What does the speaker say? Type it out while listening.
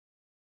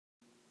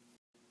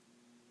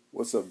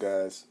What's up,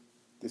 guys?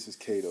 This is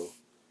Kato.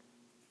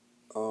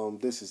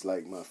 This is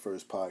like my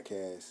first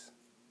podcast.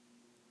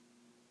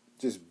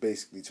 Just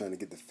basically trying to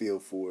get the feel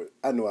for it.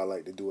 I know I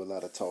like to do a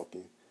lot of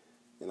talking,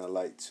 and I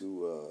like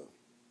to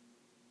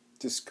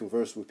just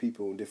converse with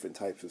people on different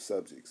types of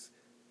subjects,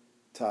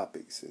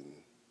 topics,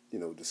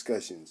 and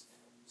discussions.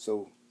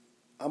 So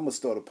I'm gonna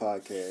start a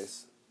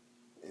podcast,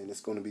 and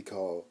it's gonna be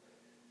called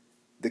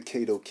the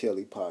Kato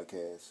Kelly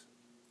Podcast.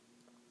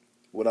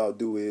 What I'll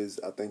do is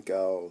I think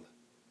I'll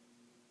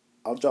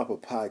drop a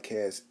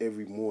podcast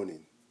every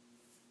morning.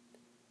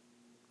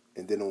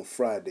 And then on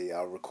Friday,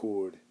 I'll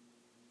record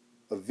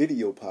a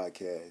video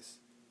podcast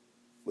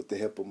with the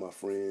help of my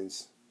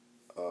friends,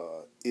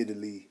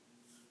 Italy.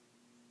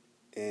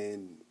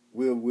 And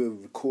we'll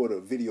record a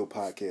video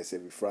podcast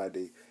every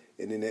Friday.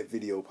 And in that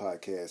video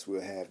podcast,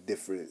 we'll have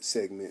different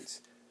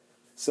segments.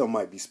 Some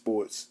might be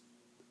sports.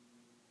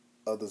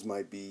 Others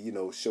might be,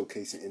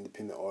 showcasing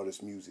independent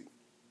artist music.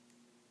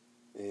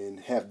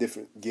 And have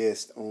different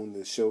guests on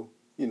the show.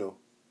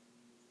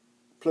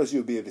 Plus,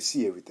 you'll be able to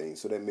see everything,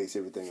 so that makes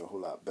everything a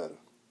whole lot better.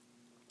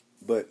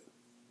 But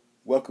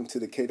welcome to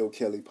the Kato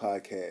Kelly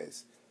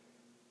Podcast.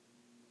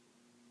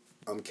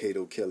 I'm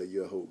Kato Kelly,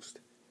 your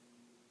host.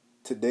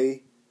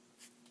 Today,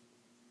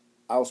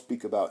 I'll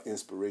speak about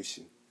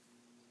inspiration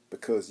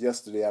because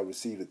yesterday I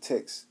received a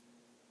text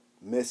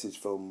message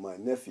from my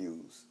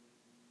nephews,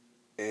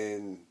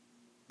 and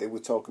they were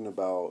talking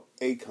about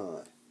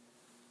Akon.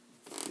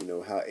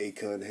 How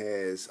Akon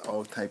has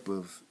all type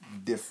of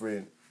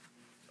different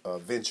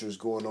ventures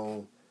going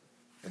on,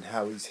 and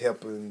how he's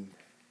helping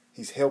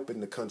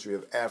the country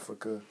of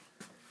Africa,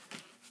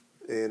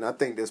 and I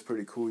think that's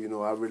pretty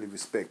cool. I really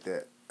respect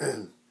that.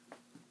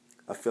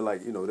 I feel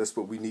like that's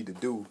what we need to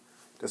do.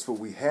 That's what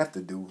we have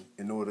to do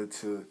in order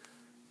to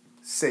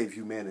save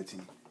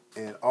humanity,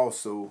 and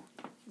also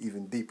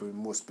even deeper and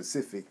more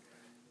specific,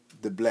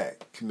 the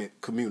black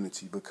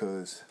community,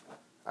 because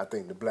I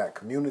think the black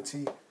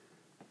community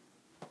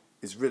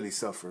is really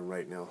suffering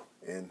right now,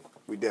 and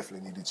we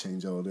definitely need to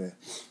change all that.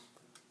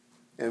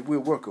 And we'll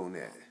work on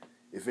that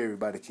if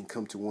everybody can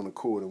come to one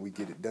accord and we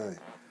get it done.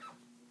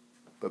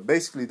 But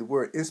basically the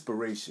word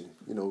inspiration,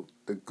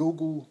 the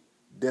Google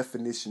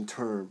definition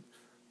term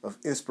of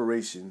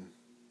inspiration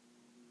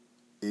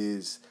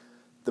is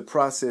the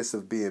process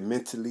of being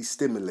mentally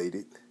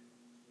stimulated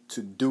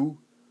to do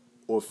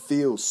or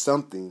feel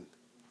something,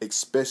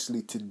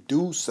 especially to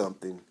do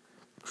something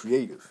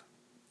creative.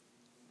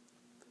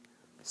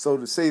 So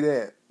to say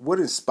that, what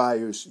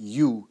inspires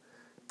you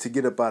to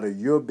get up out of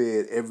your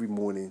bed every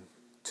morning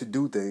to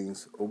do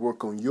things or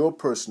work on your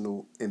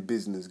personal and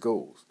business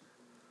goals?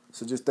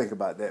 So just think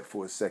about that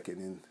for a second,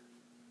 and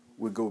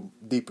we'll go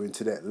deeper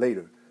into that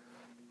later.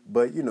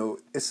 But,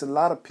 it's a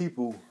lot of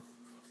people,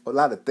 a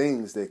lot of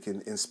things that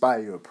can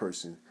inspire a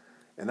person.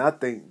 And I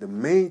think the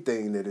main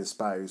thing that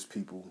inspires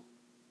people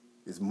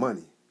is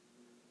money.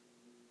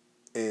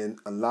 And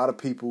a lot of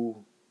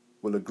people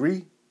will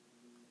agree,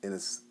 and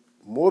it's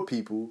more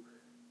people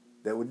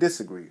that would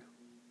disagree.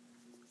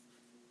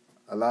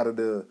 A lot of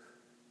the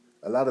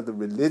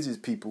religious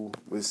people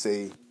would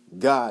say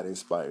God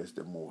inspires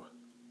them more.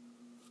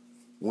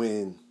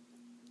 When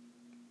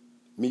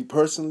me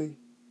personally,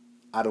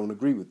 I don't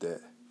agree with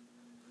that.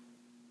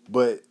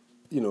 But,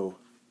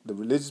 the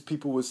religious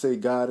people would say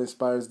God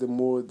inspires them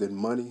more than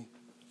money.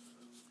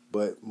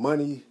 But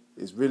money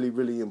is really,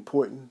 really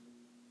important.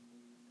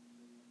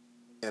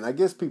 And I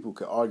guess people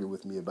could argue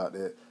with me about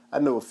that. I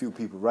know a few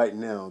people right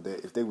now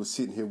that if they were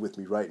sitting here with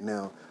me right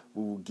now,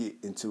 we will get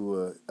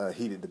into a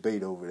heated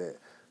debate over that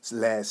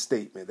last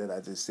statement that I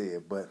just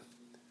said. But,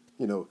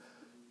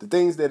 the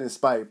things that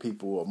inspire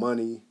people are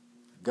money,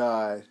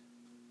 God,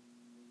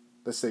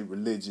 let's say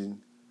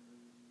religion,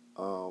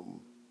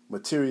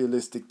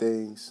 materialistic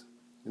things,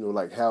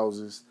 like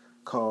houses,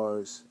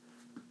 cars,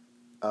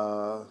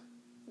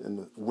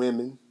 and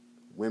women.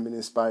 Women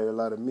inspire a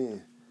lot of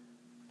men.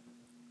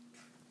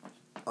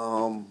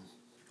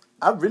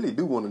 I really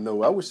do want to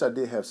know. I wish I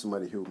did have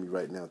somebody here with me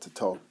right now to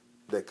talk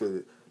that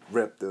could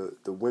rep the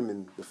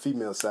women, the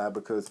female side,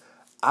 because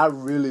I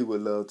really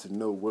would love to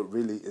know what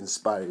really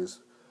inspires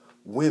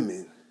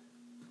women.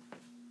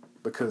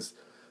 Because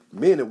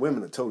men and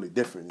women are totally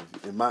different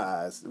in my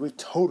eyes. We're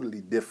totally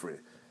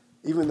different.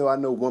 Even though I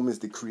know woman's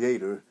the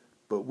creator,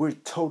 but we're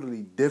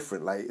totally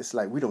different. It's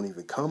like we don't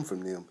even come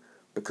from them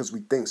because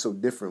we think so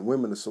different.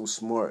 Women are so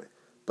smart.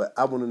 But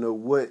I want to know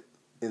what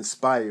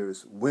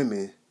inspires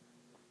women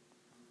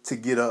to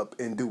get up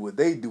and do what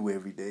they do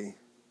every day,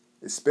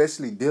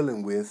 especially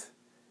dealing with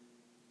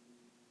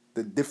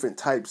the different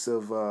types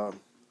of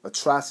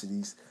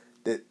atrocities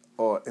that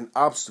are and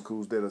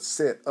obstacles that are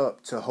set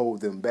up to hold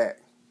them back.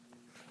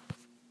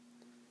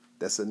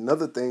 That's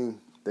another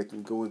thing that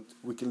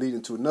we can lead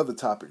into another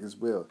topic as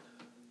well.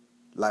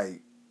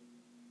 Like,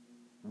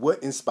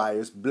 what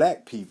inspires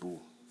black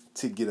people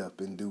to get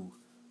up and do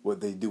what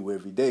they do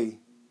every day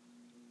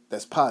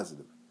that's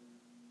positive?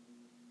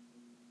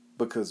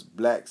 Because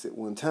blacks at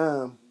one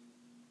time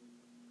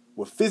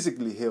were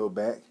physically held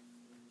back.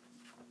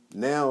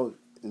 Now,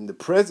 in the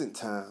present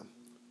time,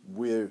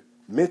 we're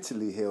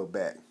mentally held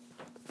back.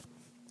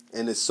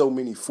 And there's so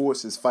many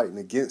forces fighting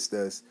against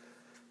us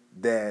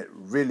that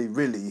really,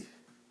 really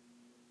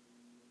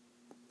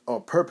are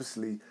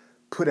purposely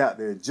put out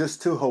there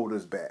just to hold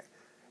us back.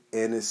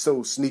 And it's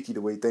so sneaky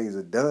the way things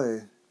are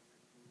done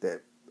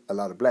that a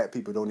lot of black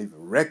people don't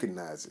even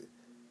recognize it.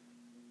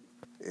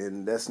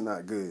 And that's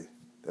not good.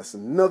 That's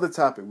another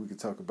topic we could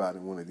talk about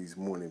in one of these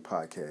morning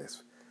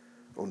podcasts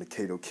on the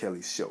Kato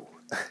Kelly Show.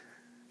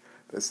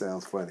 That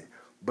sounds funny.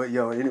 But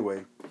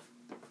anyway,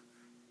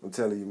 I'm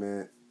telling you,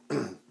 man,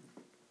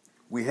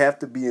 we have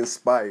to be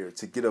inspired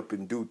to get up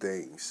and do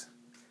things.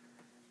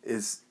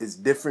 It's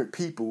different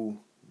people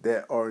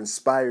that are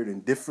inspired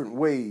in different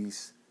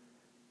ways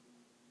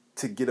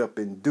to get up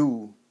and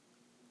do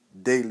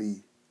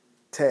daily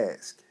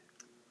tasks.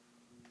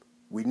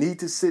 We need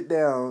to sit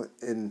down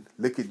and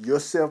look at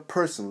yourself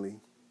personally,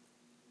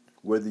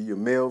 whether you're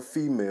male,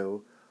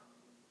 female,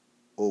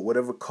 or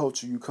whatever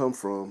culture you come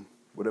from,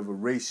 whatever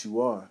race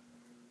you are.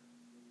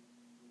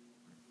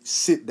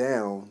 Sit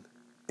down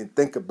and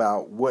think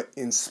about what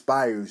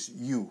inspires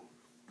you.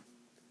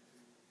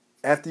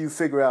 After you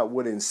figure out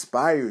what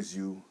inspires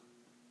you,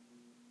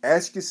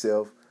 ask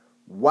yourself,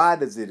 why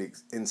does it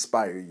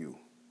inspire you?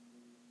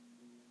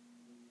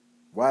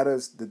 Why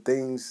does the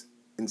things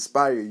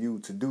inspire you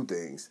to do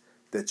things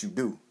that you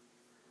do?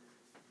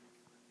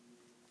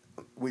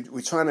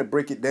 We're trying to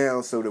break it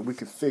down so that we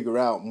can figure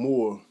out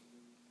more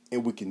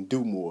and we can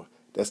do more.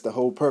 That's the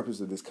whole purpose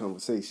of this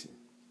conversation.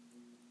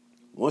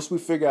 Once we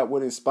figure out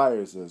what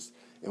inspires us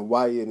and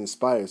why it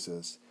inspires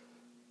us,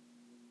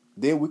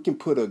 then we can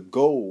put a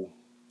goal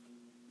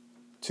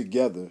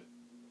together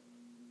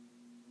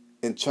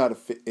and try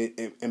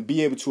to and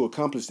be able to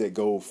accomplish that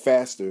goal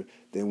faster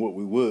than what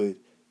we would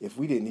if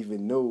we didn't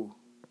even know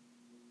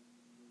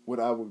what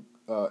our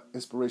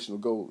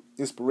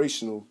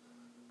inspirational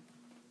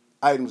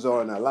items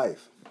are in our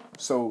life.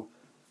 So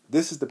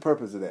this is the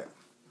purpose of that.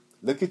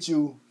 Look at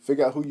you,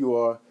 figure out who you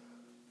are,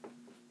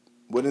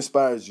 what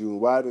inspires you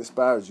and why it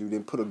inspires you,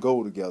 then put a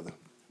goal together.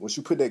 Once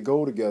you put that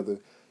goal together,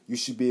 you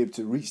should be able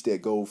to reach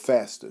that goal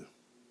faster.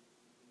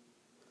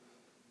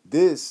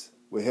 This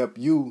will help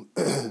you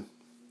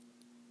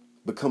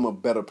become a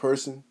better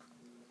person,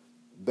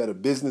 better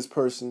business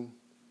person,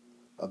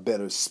 a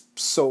better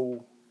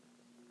soul,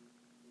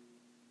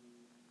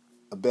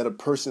 a better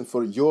person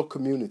for your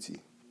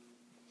community.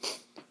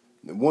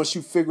 And once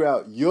you figure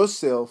out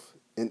yourself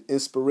and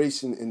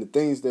inspiration and the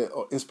things that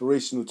are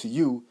inspirational to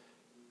you,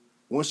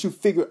 once you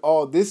figure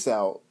all this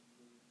out,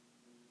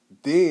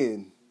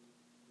 then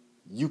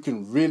you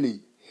can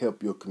really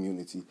help your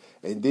community.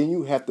 And then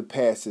you have to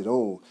pass it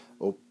on,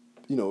 or,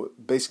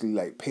 basically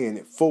like paying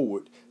it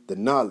forward, the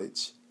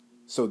knowledge,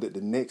 so that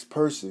the next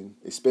person,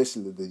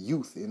 especially the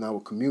youth in our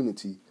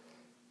community,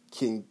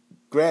 can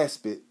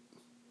grasp it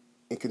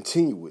and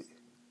continue it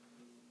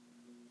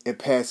and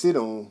pass it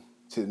on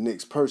to the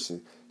next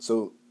person.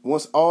 So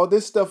once all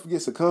this stuff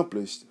gets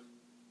accomplished,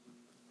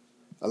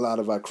 a lot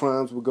of our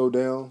crimes will go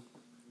down.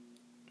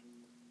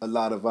 A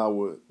lot of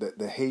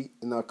the hate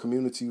in our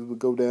community will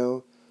go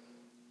down.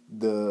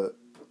 The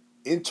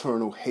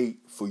internal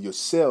hate for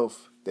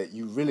yourself that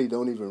you really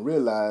don't even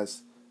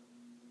realize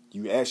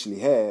you actually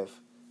have,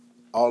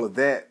 all of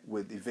that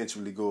would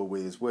eventually go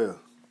away as well.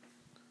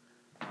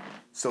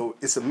 So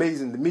it's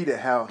amazing to me that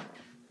how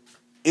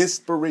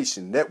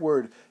inspiration, that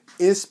word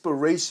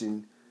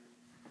inspiration,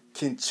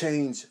 can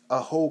change a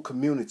whole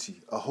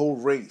community, a whole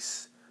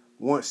race.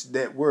 Once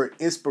that word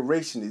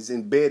inspiration is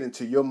embedded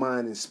into your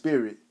mind and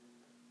spirit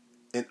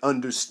and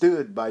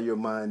understood by your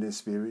mind and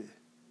spirit,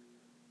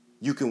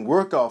 you can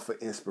work off of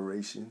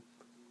inspiration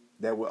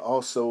that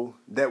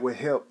will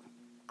help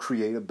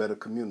create a better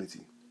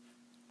community.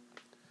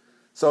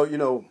 So,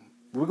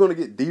 we're going to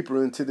get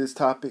deeper into this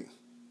topic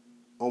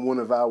on one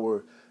of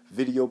our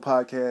video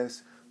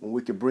podcasts when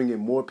we can bring in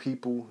more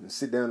people and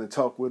sit down and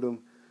talk with them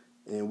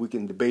and we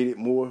can debate it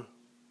more.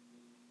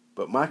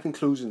 But my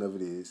conclusion of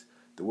it is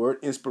the word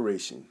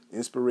inspiration.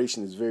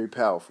 Inspiration is very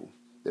powerful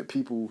that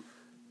people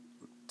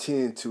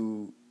tend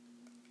to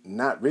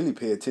not really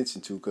pay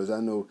attention to, because I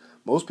know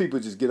most people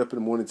just get up in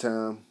the morning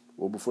time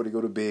or before they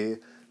go to bed,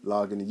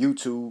 log into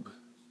YouTube,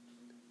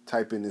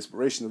 type in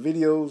inspirational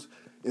videos,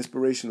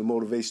 inspirational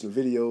motivational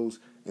videos,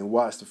 and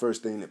watch the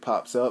first thing that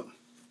pops up.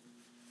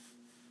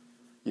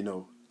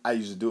 I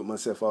used to do it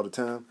myself all the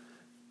time.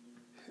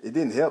 It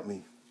didn't help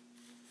me.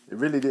 It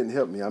really didn't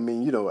help me. I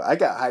mean, I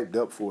got hyped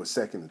up for a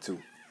second or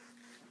two.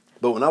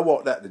 But when I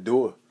walked out the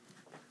door,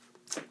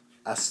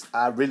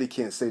 I really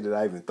can't say that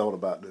I even thought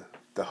about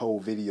the whole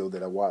video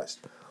that I watched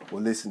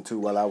or listened to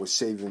while I was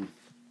shaving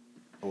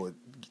or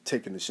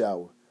taking a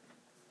shower.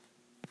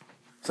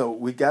 So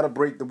we got to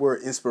break the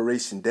word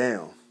inspiration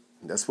down.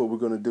 That's what we're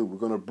going to do. We're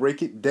going to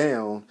break it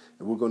down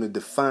and we're going to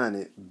define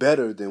it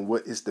better than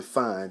what is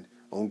defined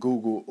on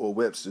Google or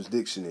Webster's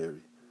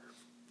dictionary.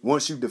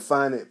 Once you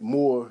define it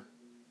more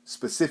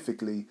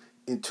specifically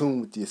in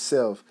tune with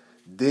yourself,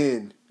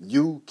 then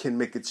you can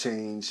make a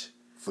change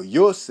for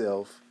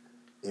yourself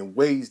in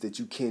ways that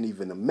you can't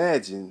even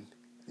imagine.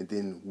 And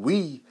then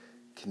we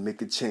can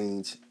make a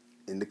change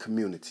in the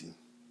community.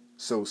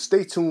 So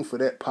stay tuned for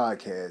that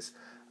podcast.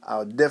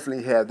 I'll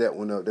definitely have that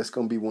one up. That's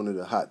going to be one of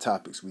the hot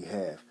topics we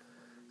have.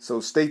 So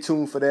stay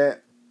tuned for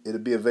that. It'll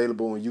be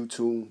available on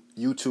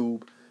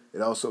YouTube.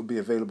 It'll also be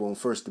available on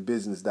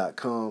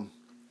firsttobusiness.com.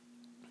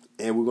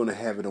 And we're going to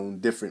have it on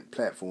different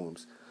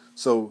platforms.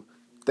 So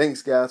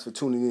thanks, guys, for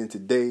tuning in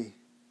today.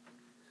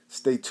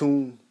 Stay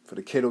tuned for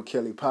the Kato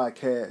Kelly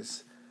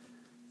podcast.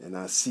 And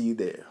I'll see you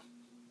there.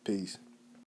 Peace.